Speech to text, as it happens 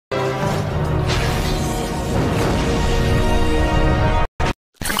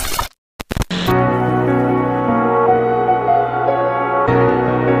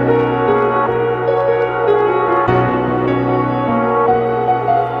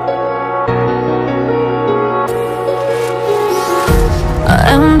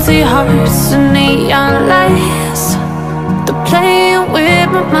Empty hearts and neon lights, they're playing with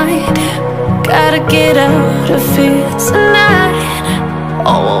my mind. Gotta get out of here tonight.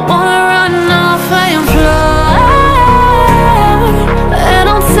 Oh, I wanna run off and fly, and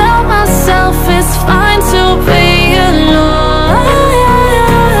I'll tell myself it's fine to be alone,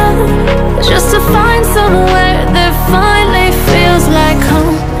 just to find somewhere that finally feels like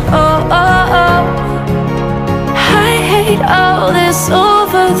home. Oh, oh, oh. I hate all this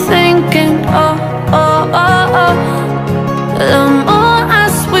overthinking. Oh, oh, oh, oh. The more I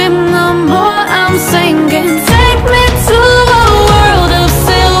swim, the more I'm sinking. Take me to a world of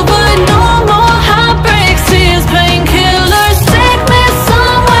silver. No more heartbreaks, tears, painkillers. Take me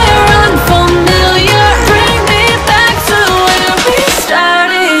somewhere unfamiliar. Bring me back to where we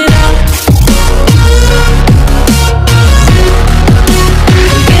started out.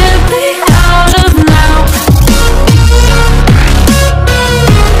 Get me out of now,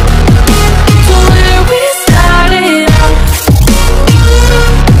 to where we started out.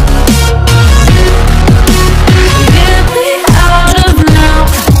 Get me out of now,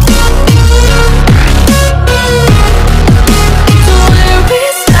 to where we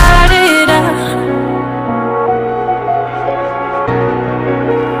started out.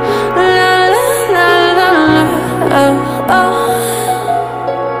 La la la la la, oh, oh.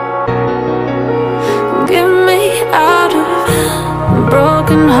 Get me out of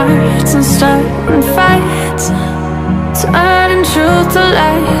broken hearts and starting fights, turning truth to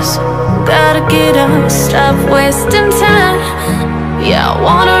lies. Gotta get up, stop wasting time. Yeah, I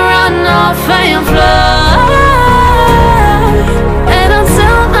wanna run off and fly, and I'll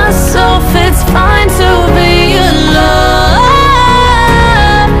tell myself it's fine to be alone,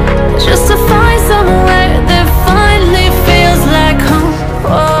 just to find somewhere that finally feels like home.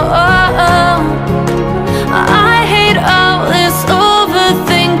 Oh, oh, oh. I hate all this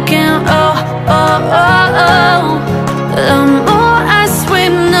overthinking. Oh, oh, oh, oh. The more I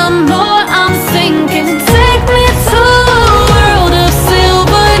swim, the more I'm sinking. Take me to a world of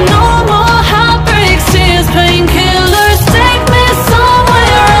silver. No more heartbreaks, tears, painkillers. Take me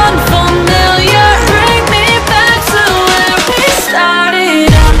somewhere unfamiliar. Bring me back to where we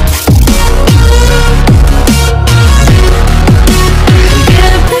started out.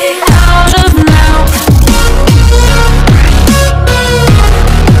 Get me out of now,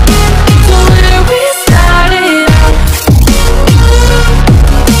 to where we started out.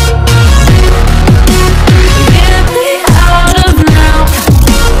 Get me out of now,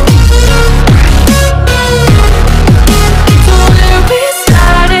 to where we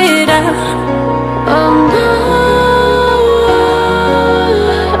started out. Oh no,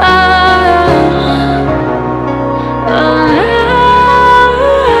 oh,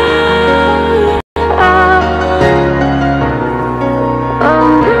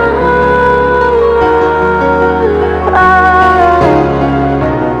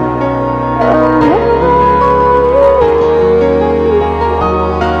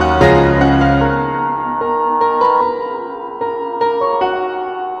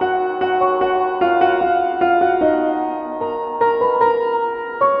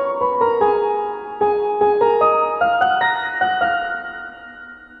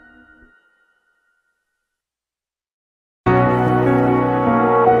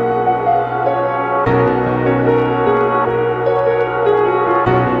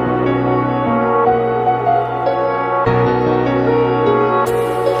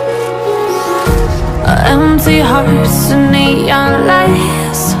 empty hearts and neon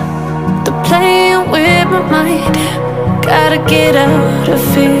lights, they're playing with my mind. Gotta get out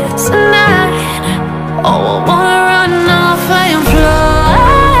of here tonight. Oh, I wanna run off and fly,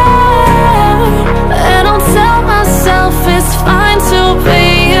 and I'll tell myself it's fine to be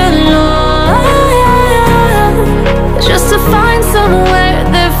alone, just to find somewhere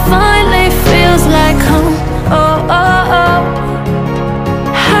that finally feels like home. Oh, oh, oh.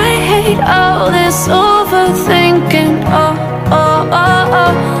 I hate all this overthinking. Oh, oh, oh,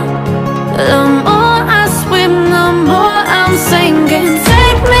 oh. The more I swim, the more I'm sinking.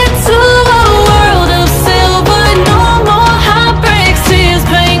 Take me to a world of silver. No more heartbreaks, tears,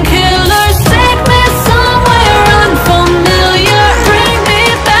 painkillers. Take me somewhere unfamiliar. Bring me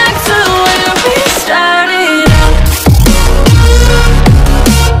back to where we started out.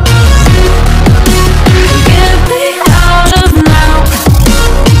 Get me out of now,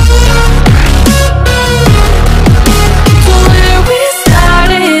 to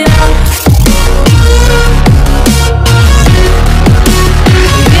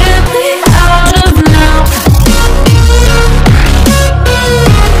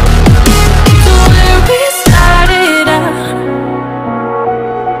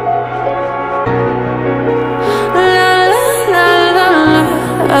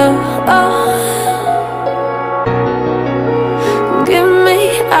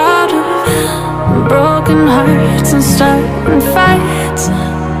hearts and starting fights,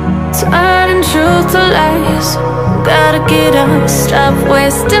 turning truth to lies. Gotta get up, stop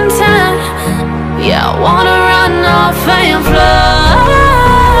wasting time. Yeah, I wanna run off and fly.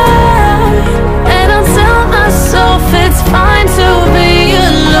 And I'll tell myself it's fine to be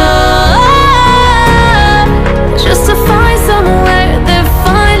alone, just to find somewhere that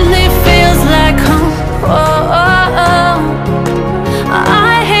finally feels like home. Oh, oh, oh.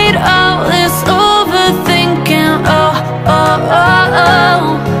 I hate all this overthinking. Oh, oh, oh, oh.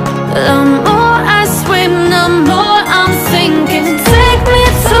 The more I swim, the more I'm sinking. Take me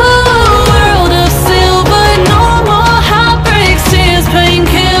to a world of silver, no more heartbreaks, tears,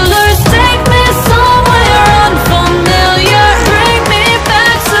 painkillers. Take me somewhere unfamiliar, bring me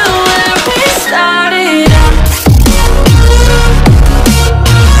back to where we started out.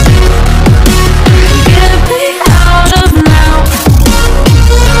 Get me out of now,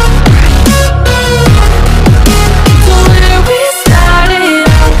 to where we started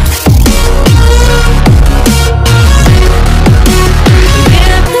out.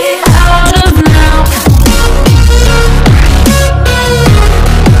 Get me out of now,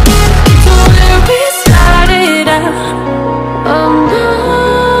 to where we started out. Oh no,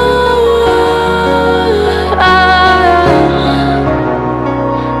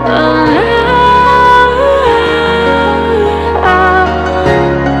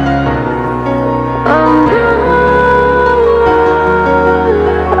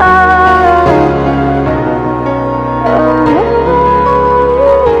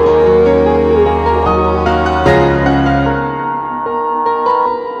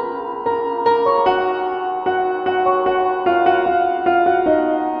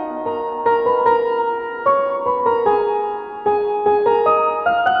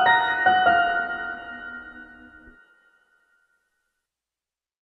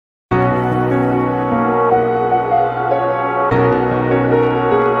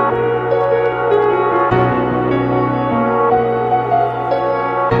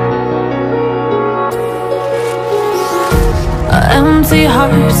 empty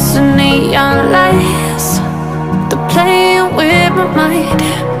hearts and neon lights, they're playing with my mind.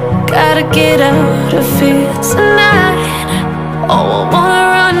 Gotta get out of here tonight. Oh, I wanna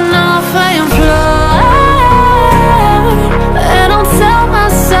run off and fly. And I'll tell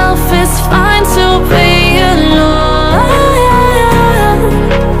myself it's fine to be alone,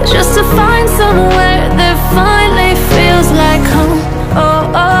 just to find somewhere that finally feels like home. Oh,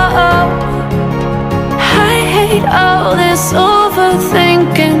 oh, oh. I hate all this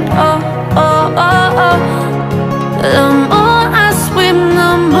overthinking. Oh, oh, oh, oh. The more I swim,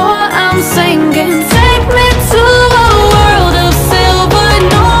 the more I'm sinking. Take me to a world of silver,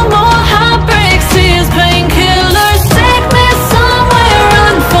 no more heartbreaks, tears, painkillers. Take me somewhere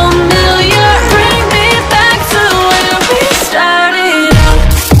unfamiliar, bring me back to where we started out.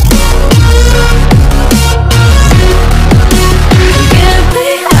 Get me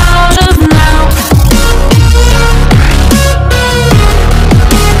out of now,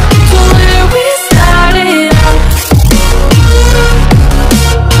 to where we started out.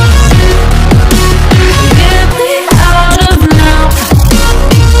 Get me out of now,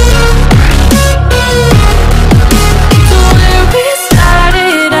 to where we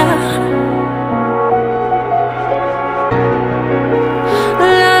started out.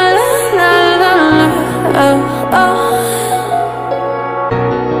 La la la la la, oh, oh.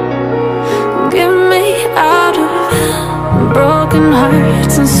 Get me out of broken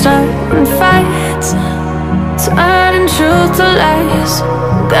hearts and starting fights, turning truth to lies.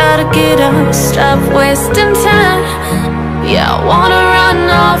 Gotta get up, stop wasting time. Yeah, I wanna run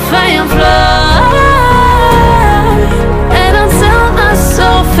off and fly. And I'll tell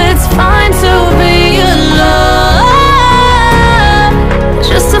myself it's fine to be alone,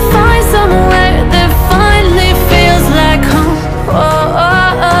 just to find somewhere that finally feels like home. Oh,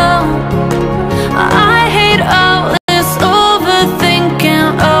 oh, oh. I hate all this overthinking.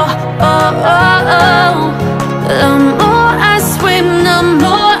 Oh, oh, oh, oh. The more I swim, the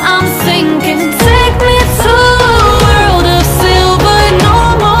more I'm sinking. Take me to a world of silver, no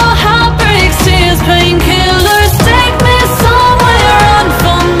more heartbreaks,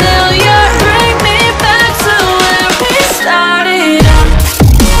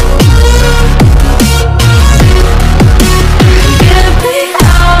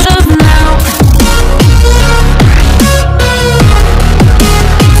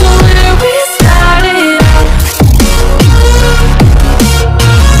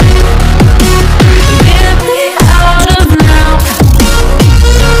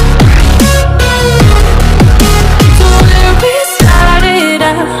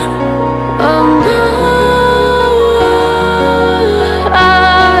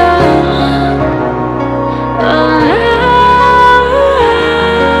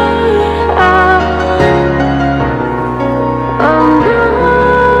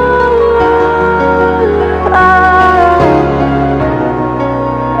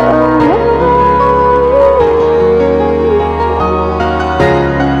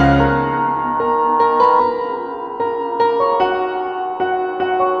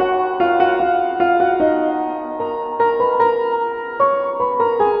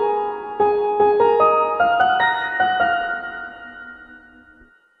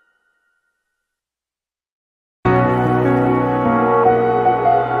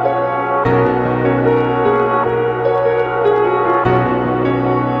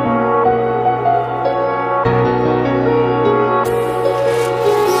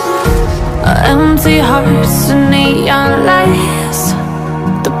 empty hearts and neon lights,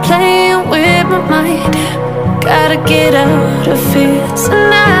 they're playing with my mind. Gotta get out of here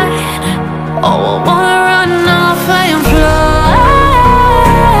tonight. Oh, I wanna run off and fly,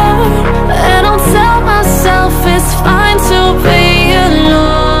 and I'll tell myself it's fine to be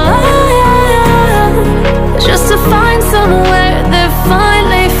alone, just to find somewhere that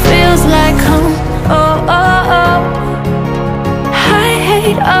finally feels like home. Oh, oh, oh. I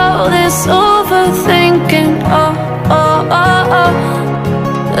hate all this overthinking. Oh, oh, oh, oh.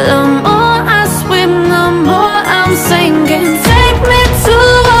 The more I swim, the more I'm sinking. Take me to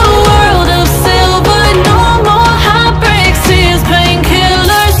a world of silver, no more heartbreaks, tears,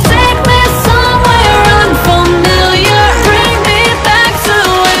 painkillers. Take me somewhere unfamiliar, bring me back to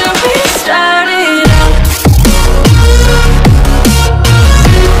where we started out.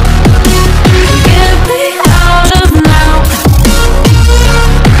 Get me out of now,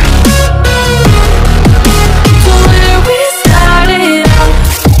 to where we started out.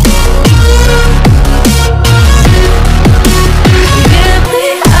 Get me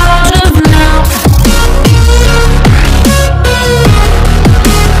out of now,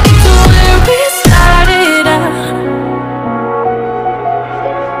 to where we started out.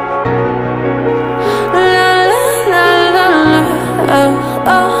 La la la la la, oh,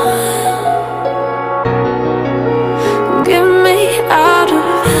 oh. Get me out of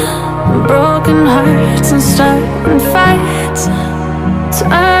broken hearts and starting fights,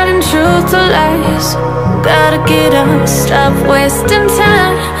 turning truth to lies. Gotta get up, stop wasting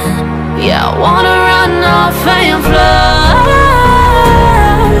time. Yeah, I wanna run off and fly,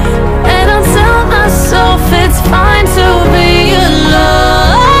 and I'll tell myself it's fine to be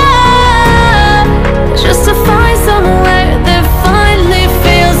alone, just to find somewhere that finally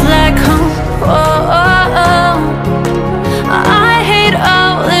feels like home. Oh, oh, oh. I hate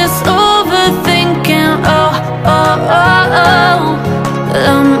all this overthinking. Oh, oh, oh, oh.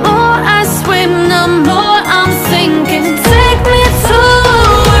 The more I swim, the more I'm sinking. Take me to a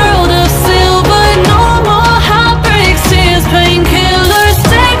world of silver, no more heartbreaks, tears, painkillers.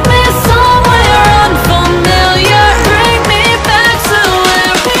 Take me somewhere unfamiliar, bring me back to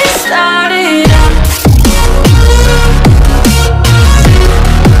where we started out.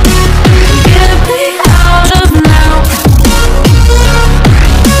 Get me out of now,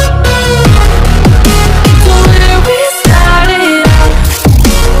 to where we started out.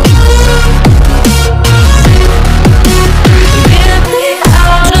 Get me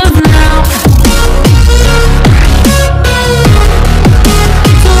out of now,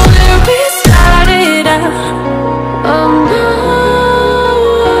 to where we started out. Oh no,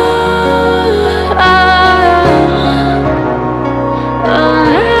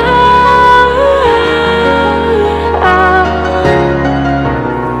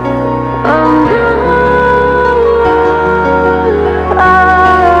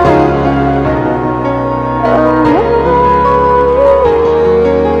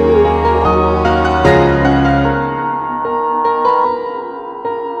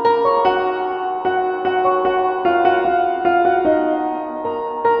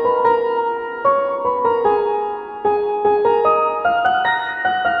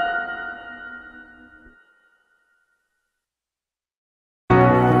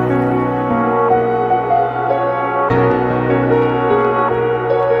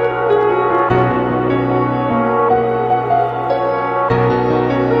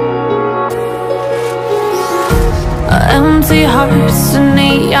 empty hearts and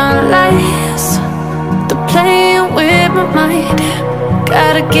neon lights, they're playing with my mind.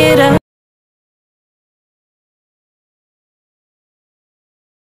 Gotta get up.